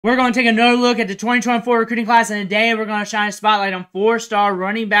We're going to take another look at the 2024 recruiting class, and today we're going to shine a spotlight on four-star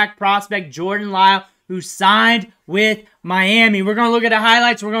running back prospect Jordan Lyle, who signed with Miami. We're going to look at the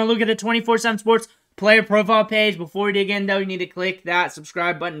highlights. We're going to look at the 24/7 Sports player profile page. Before we dig in, though, you need to click that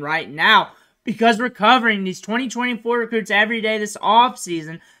subscribe button right now because we're covering these 2024 recruits every day this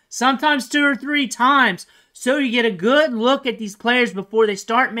offseason, sometimes 2 or 3 times. So you get a good look at these players before they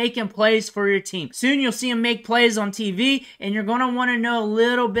start making plays for your team. Soon you'll see them make plays on TV, and you're going to want to know a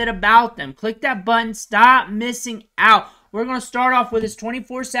little bit about them. Click that button. Stop missing out. We're going to start off with this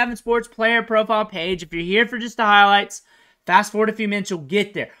 24/7 Sports player profile page. If you're here for just the highlights, fast forward a few minutes, you'll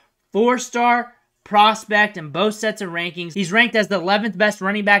get there. 4-star prospect in both sets of rankings. He's ranked as the 11th best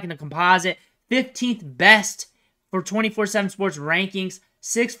running back in the composite, 15th best for 24/7 Sports rankings.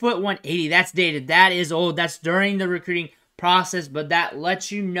 6'180", that's dated. That is old. That's during the recruiting process, but that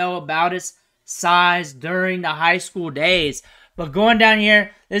lets you know about his size during the high school days. But going down here,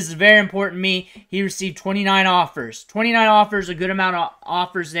 this is very important to me. He received 29 offers. 29 offers, a good amount of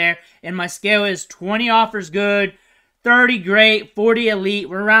offers there. And my scale is 20 offers good, 30 great, 40 elite.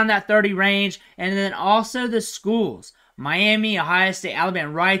 We're around that 30 range. And then also the schools. Miami, Ohio State,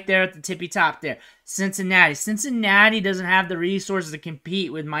 Alabama, right there at the tippy top there. Cincinnati. Cincinnati doesn't have the resources to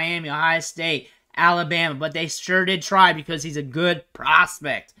compete with Miami, Ohio State, Alabama, but they sure did try because he's a good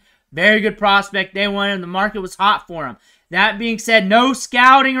prospect. Very good prospect. They wanted him. The market was hot for him. That being said, no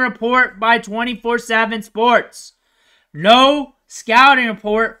scouting report by 24/7 Sports. No scouting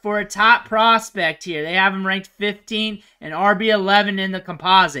report for a top prospect here. They have him ranked 15 and RB11 in the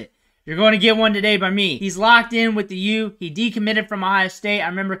composite. You're going to get one today by me. He's locked in with the U. He decommitted from Ohio State. I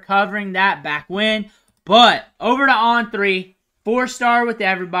remember covering that back when. But over to On3, 4-star with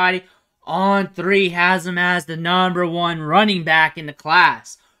everybody. On3 has him as the #1 running back in the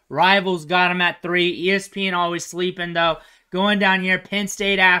class. Rivals got him at 3. ESPN always sleeping, though. Going down here, Penn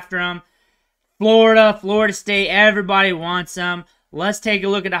State after him. Florida, Florida State, everybody wants him. Let's take a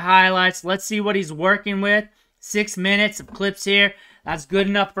look at the highlights. Let's see what he's working with. 6 minutes of clips here. That's good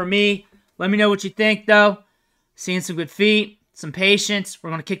enough for me. Let me know what you think, though. Seeing some good feet, some patience.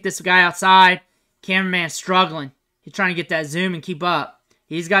 We're going to kick this guy outside. Cameraman's struggling. He's trying to get that zoom and keep up.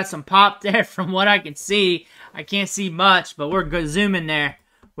 He's got some pop there from what I can see. I can't see much, but we're good zooming there.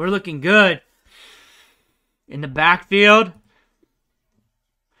 We're looking good. In the backfield.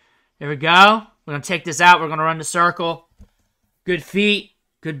 There we go. We're going to take this out. We're going to run the circle. Good feet.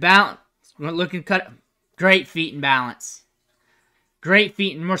 Good balance. We're looking cut. Great feet and balance. Great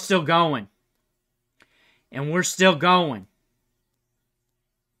feet, and we're still going. And we're still going.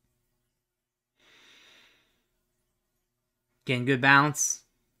 Getting good balance.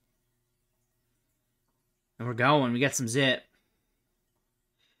 And we're going. We got some zip.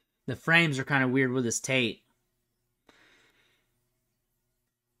 The frames are kind of weird with this tape.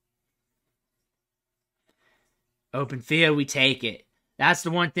 Open field, we take it. That's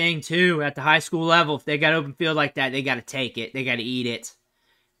the one thing, too, at the high school level. If they got open field like that, they got to take it. They got to eat it.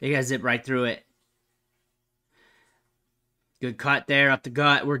 They got to zip right through it. Good cut there up the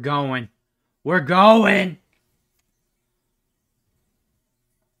gut. We're going. We're going.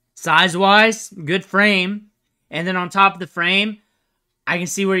 Size-wise, good frame. And then on top of the frame, I can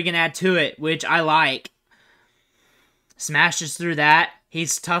see where you can add to it, which I like. Smashes through that.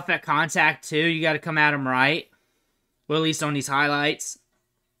 He's tough at contact, too. You got to come at him right. Well, at least on these highlights.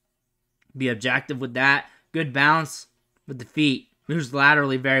 Be objective with that. Good balance with the feet. Moves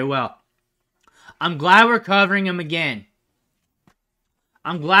laterally very well. I'm glad we're covering him again.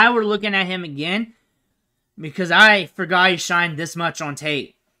 I'm glad we're looking at him again because I forgot he shined this much on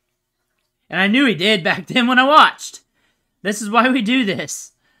tape. And I knew he did back then when I watched. This is why we do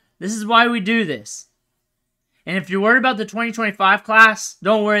this. This is why we do this. And if you're worried about the 2025 class,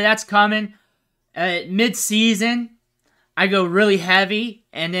 don't worry, that's coming. Mid-season, I go really heavy,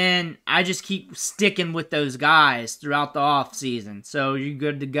 and then I just keep sticking with those guys throughout the off-season. So you're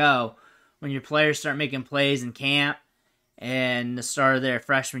good to go when your players start making plays in camp and the start of their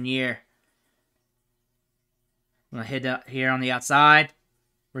freshman year. I'm going to hit up here on the outside.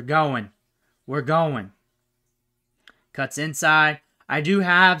 We're going. We're going. Cuts inside. I do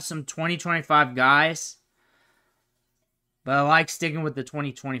have some 2025 guys, but I like sticking with the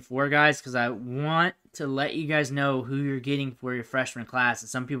 2024 guys because I want to let you guys know who you're getting for your freshman class. And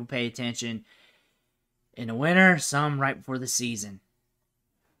some people pay attention in the winter, some right before the season.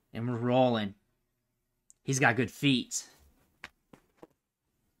 And we're rolling. He's got good feet.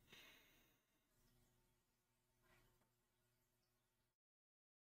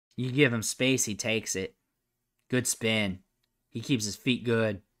 You give him space, he takes it. Good spin. He keeps his feet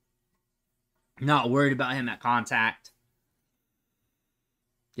good. Not worried about him at contact.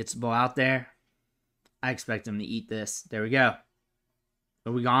 Gets the ball out there. I expect him to eat this. There we go.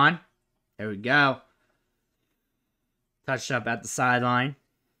 Are we gone? There we go. Touched up at the sideline.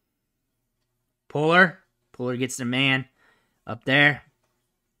 Puller. Puller gets the man up there.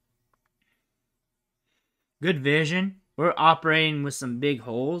 Good vision. We're operating with some big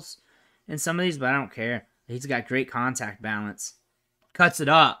holes in some of these, but I don't care. He's got great contact balance. Cuts it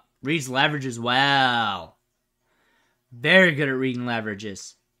up. Reads leverages well. Very good at reading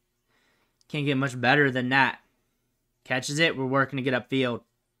leverages. Can't get much better than that. Catches it. We're working to get upfield.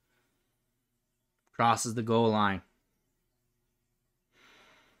 Crosses the goal line.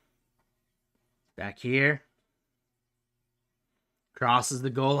 Back here. Crosses the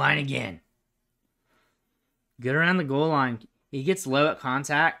goal line again. Good around the goal line. He gets low at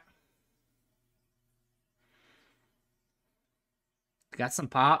contact. Got some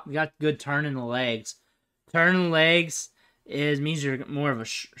pop. You got good turn in the legs. Turn in the legs means you're more of a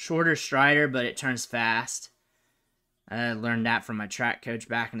shorter strider, but it turns fast. I learned that from my track coach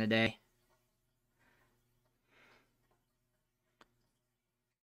back in the day.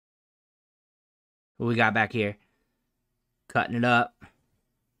 What we got back here? Cutting it up.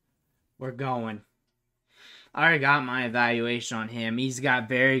 We're going. I already got my evaluation on him. He's got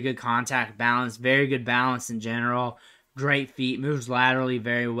very good contact balance, very good balance in general. Great feet, moves laterally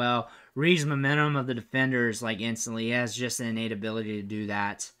very well. Reads momentum of the defenders like instantly. He has just an innate ability to do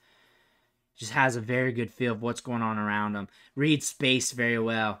that. Just has a very good feel of what's going on around him. Reads space very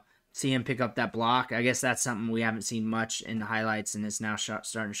well. See him pick up that block. I guess that's something we haven't seen much in the highlights, and it's now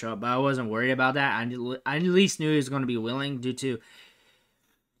starting to show up. But I wasn't worried about that. I at least knew he was going to be willing due to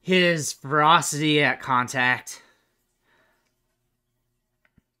his ferocity at contact.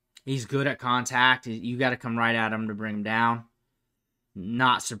 He's good at contact. You got to come right at him to bring him down.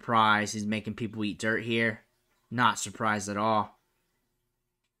 Not surprised he's making people eat dirt here. Not surprised at all.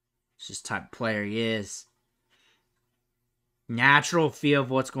 It's just the type of player he is. Natural feel of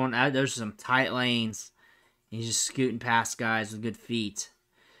what's going on. There's some tight lanes. He's just scooting past guys with good feet.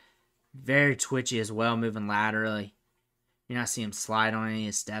 Very twitchy as well, moving laterally. You're not seeing him slide on any of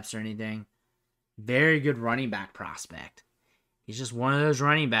his steps or anything. Very good running back prospect. He's just one of those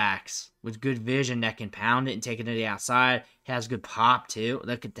running backs with good vision that can pound it and take it to the outside. He has good pop, too.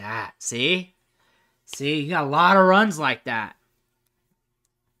 Look at that. See? See? You got a lot of runs like that.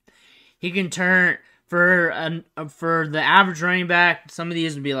 He can turn, for the average running back, some of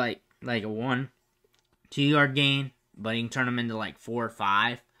these would be like a 1-2 yard gain, but he can turn them into like 4 or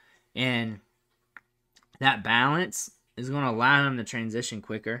 5. And that balance is going to allow him to transition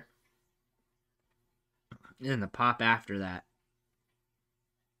quicker. And the pop after that.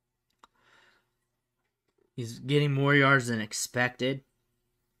 He's getting more yards than expected.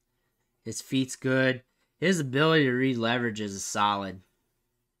 His feet's good. His ability to read leverages is solid.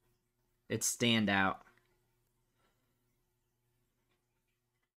 It's standout.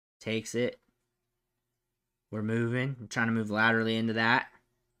 Takes it. We're moving. We're trying to move laterally into that.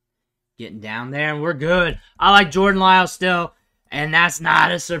 Getting down there, and we're good. I like Jordan Lyle still, and that's not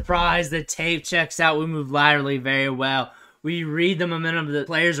a surprise. The tape checks out. We move laterally very well. We read the momentum of the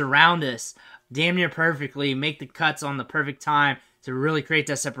players around us damn near perfectly, make the cuts on the perfect time to really create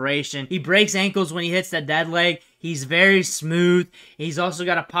that separation. He breaks ankles when he hits that dead leg. He's very smooth. He's also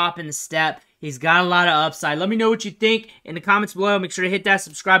got a pop in the step. He's got a lot of upside. Let me know what you think in the comments below. Make sure to hit that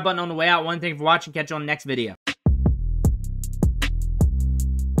subscribe button on the way out. Thank you for watching. Catch you on the next video.